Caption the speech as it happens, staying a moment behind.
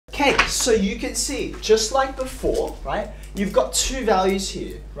Okay, so you can see, just like before, right? You've got two values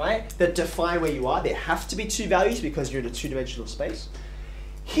here, right? That define where you are. There have to be two values because you're in a two-dimensional space.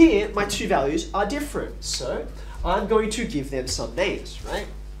 Here, my two values are different. So I'm going to give them some names, right?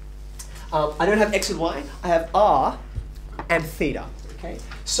 I don't have x and y. I have r and theta, okay?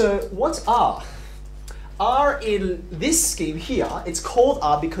 So what's r? R in this scheme here, it's called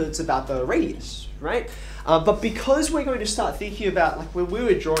r because it's about the radius, right? But because we're going to start thinking about, like when we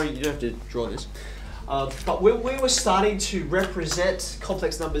were drawing, you don't have to draw this, but when we were starting to represent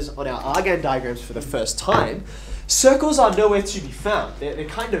complex numbers on our Argand diagrams for the first time, circles are nowhere to be found. They're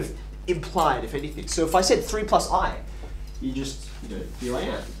kind of implied, if anything. So if I said 3 plus I, you just, here I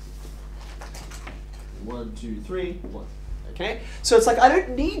am. 1, 2, 3, 1. Okay? So it's like I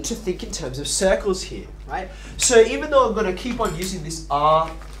don't need to think in terms of circles here, right? So even though I'm going to keep on using this R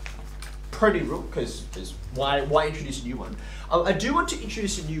protein rule, because why introduce a new one? I do want to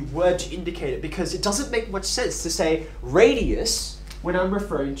introduce a new word to indicate it because it doesn't make much sense to say radius when I'm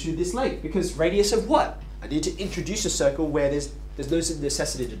referring to this length. Because radius of what? I need to introduce a circle where there's no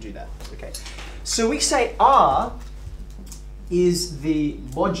necessity to do that. Okay, so we say R is the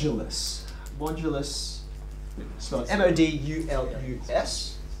modulus. Modulus, spelled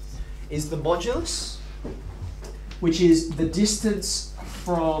M-O-D-U-L-U-S, is the modulus, which is the distance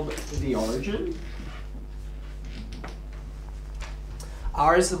from the origin.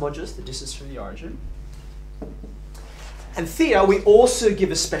 R is the modulus, the distance from the origin. And theta, we also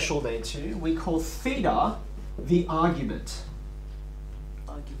give a special name to. We call theta the argument.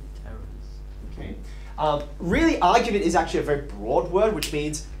 Argument errors. Okay. Really, argument is actually a very broad word, which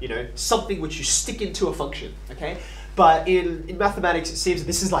means something which you stick into a function. Okay. But in mathematics, it seems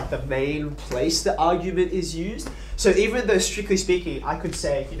this is like the main place the argument is used. So even though strictly speaking, I could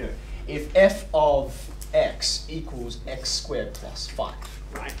say, if f of x equals x squared plus 5,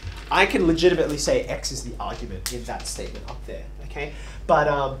 right? I can legitimately say x is the argument in that statement up there, okay?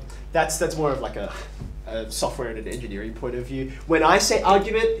 But that's more of like a software and an engineering point of view. When I say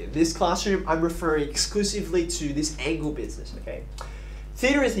argument in this classroom, I'm referring exclusively to this angle business, okay?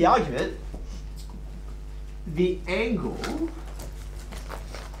 Theta is the argument. The angle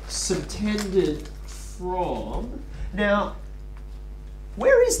subtended from. Now,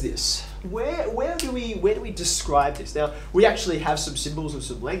 where is this? Where do we describe this? Now, we actually have some symbols and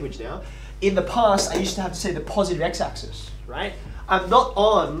some language now. In the past, I used to have to say the positive x-axis, right? I'm not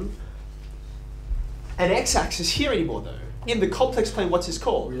on an x-axis here anymore, though. In the complex plane, what's this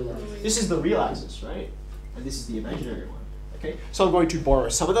called? Real axis. This is the real axis, right? And this is the imaginary one. Okay, so I'm going to borrow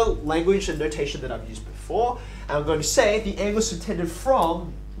some of the language and notation that I've used before, and I'm going to say the angle subtended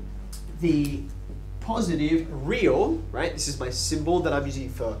from the positive real, right? This is my symbol that I'm using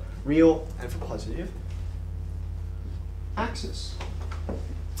for real and for positive axis.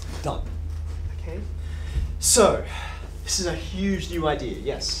 Done. Okay, so this is a huge new idea.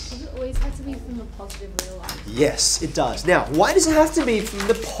 Yes? Does it always have to be from the positive real axis? Yes, it does. Now, why does it have to be from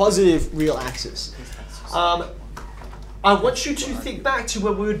the positive real axis? I want you to think back to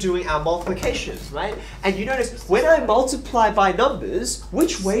when we were doing our multiplication, right? And you notice when I multiply by numbers,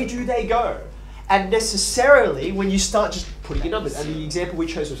 which way do they go? And necessarily, when you start just putting in numbers, and the example we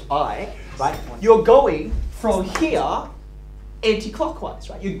chose was I, right? You're going from here anti-clockwise,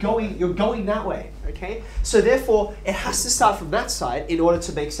 right? You're going that way, okay? So therefore, it has to start from that side in order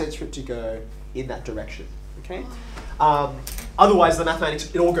to make sense for it to go in that direction, okay? Otherwise, the mathematics,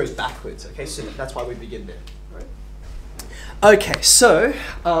 it all goes backwards, okay? So that's why we begin there. Okay, so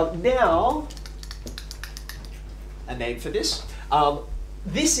now a name for this.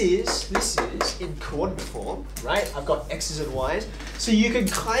 This is in coordinate form, right? I've got x's and y's. So you can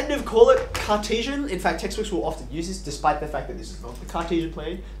kind of call it Cartesian. In fact, textbooks will often use this, despite the fact that this is not the Cartesian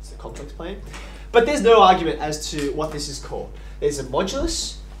plane, it's the complex plane. But there's no argument as to what this is called. There's a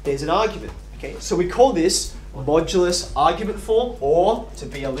modulus, there's an argument. Okay, so we call this modulus argument form, or to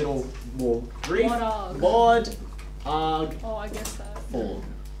be a little more brief, Mod-Arg. Oh, I guess that. Form.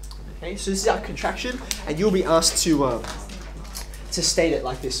 Okay, so this is our contraction, and you'll be asked to state it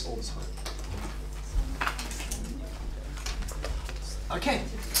like this all the time. Okay.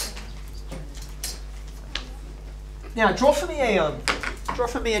 Now draw for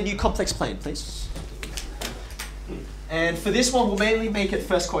me a new complex plane, please. And for this one, we'll mainly make it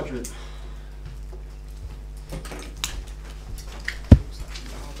first quadrant.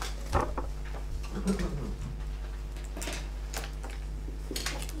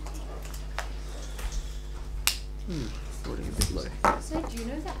 So do you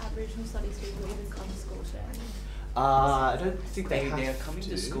know that Aboriginal studies people even come to school today? I don't think they are coming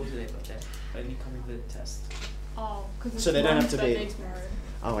to school today, but they're only coming for the test. Oh, because So they don't have to be. tomorrow.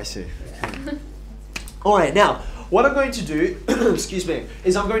 Oh, I see. Yeah. All right, now, what I'm going to do, excuse me,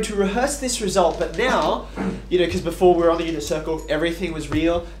 is I'm going to rehearse this result, but now, because before we were on the unit circle, everything was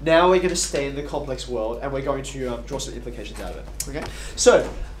real. Now we're going to stay in the complex world, and we're going to draw some implications out of it, okay? So,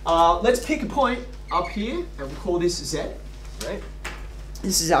 let's pick a point up here, and we'll call this Z, right?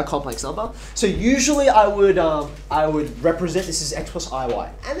 This is our complex number. So usually I would represent this as x plus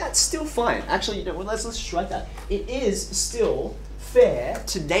iy, and that's still fine. Actually, let's just write that. It is still fair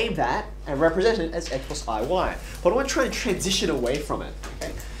to name that and represent it as x plus iy. But I want to try and transition away from it.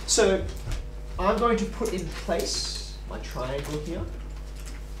 Okay? So I'm going to put in place my triangle here.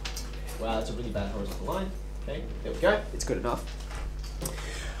 Wow, that's a really bad horizontal line. Okay, there we go. It's good enough.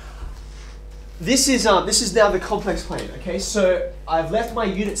 This is now the complex plane. Okay, so I've left my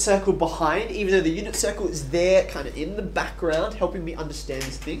unit circle behind, even though the unit circle is there, kind of in the background, helping me understand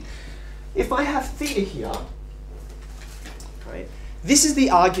this thing. If I have theta here, right? This is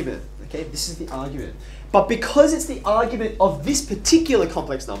the argument. Okay, this is the argument. But because it's the argument of this particular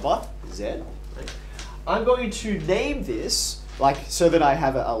complex number, z, right, I'm going to name this so that I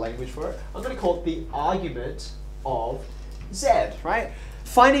have a language for it. I'm going to call it the argument of z, right?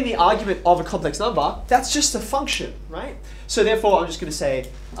 Finding the argument of a complex number, that's just a function, right? So therefore, I'm just going to say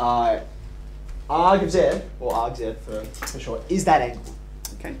arg of z, or arg z for short, is that angle,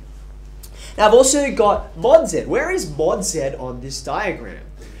 okay? Now I've also got mod z. Where is mod z on this diagram?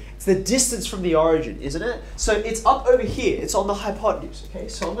 It's the distance from the origin, isn't it? So it's up over here. It's on the hypotenuse, okay?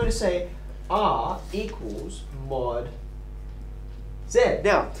 So I'm going to say r equals mod z.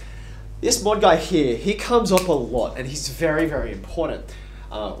 Now, this mod guy here, he comes up a lot, and he's very, very important.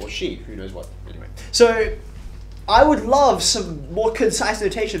 Or she, who knows what, anyway. So I would love some more concise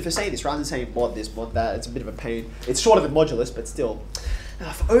notation for saying this, rather than saying mod this, mod that. It's a bit of a pain. It's shorter than modulus, but still. Now,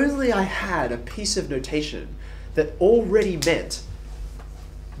 if only I had a piece of notation that already meant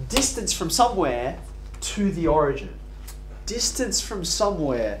distance from somewhere to the origin. Distance from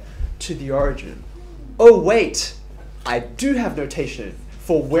somewhere to the origin. Oh wait, I do have notation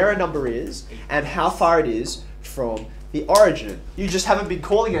for where a number is and how far it is from the origin. You just haven't been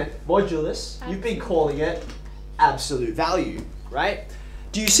calling it modulus, you've been calling it absolute value, right?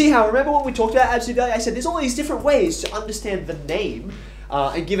 Do you see how, remember when we talked about absolute value, I said there's all these different ways to understand the name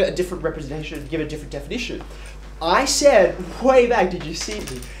and give it a different representation, give it a different definition. I said way back, did you see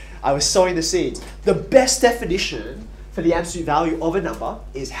me? I was sowing the seeds. The best definition for the absolute value of a number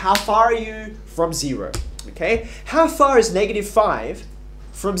is how far are you from 0, okay? How far is -5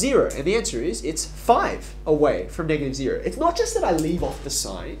 from 0? And the answer is it's 5 away from -0. It's not just that I leave off the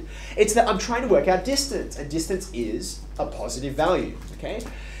sign, it's that I'm trying to work out distance, and distance is a positive value, okay?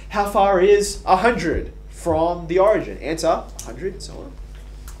 How far is 100 from the origin? Answer, 100, and so on.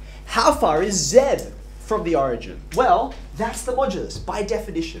 How far is z from the origin? Well, that's the modulus, by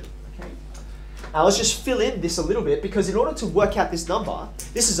definition, okay? Now let's just fill in this a little bit, because in order to work out this number,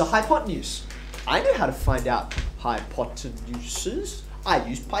 this is a hypotenuse. I know how to find out hypotenuses. I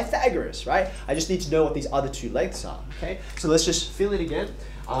use Pythagoras, right? I just need to know what these other two lengths are, okay? So let's just fill in again.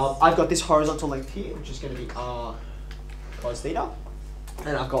 I've got this horizontal length here, which is going to be r cos theta.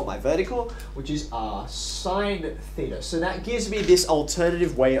 And I've got my vertical, which is r sine theta. So that gives me this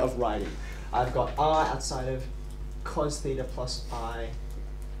alternative way of writing. I've got r outside of cos theta plus I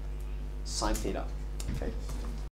sine theta, okay?